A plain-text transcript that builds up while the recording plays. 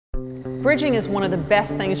Bridging is one of the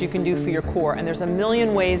best things you can do for your core, and there's a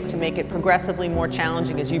million ways to make it progressively more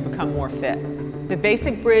challenging as you become more fit. The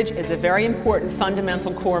basic bridge is a very important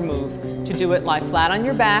fundamental core move. To do it, lie flat on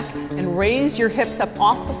your back and raise your hips up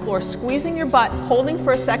off the floor, squeezing your butt, holding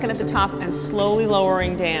for a second at the top and slowly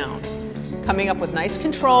lowering down. Coming up with nice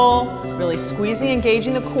control, really squeezing,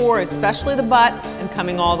 engaging the core, especially the butt, and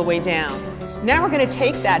coming all the way down. Now we're going to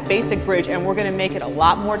take that basic bridge and we're going to make it a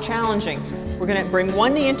lot more challenging. We're going to bring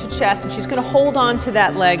one knee into chest and she's going to hold on to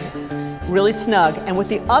that leg really snug, and with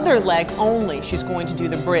the other leg only she's going to do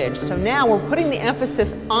the bridge. So now we're putting the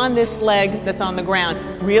emphasis on this leg that's on the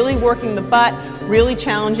ground, really working the butt, really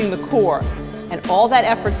challenging the core. And all that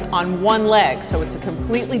effort's on one leg, so it's a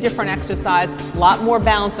completely different exercise, a lot more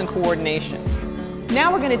balance and coordination.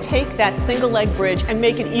 Now we're going to take that single leg bridge and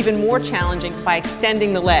make it even more challenging by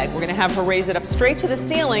extending the leg. We're going to have her raise it up straight to the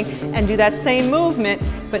ceiling and do that same movement,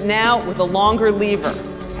 but now with a longer lever.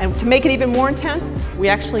 And to make it even more intense, we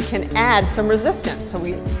actually can add some resistance. So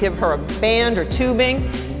we give her a band or tubing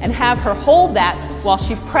and have her hold that while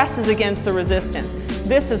she presses against the resistance.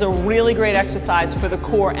 This is a really great exercise for the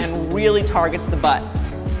core and really targets the butt.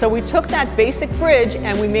 So we took that basic bridge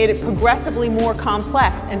and we made it progressively more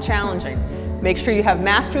complex and challenging. Make sure you have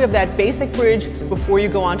mastery of that basic bridge before you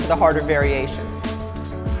go on to the harder variations.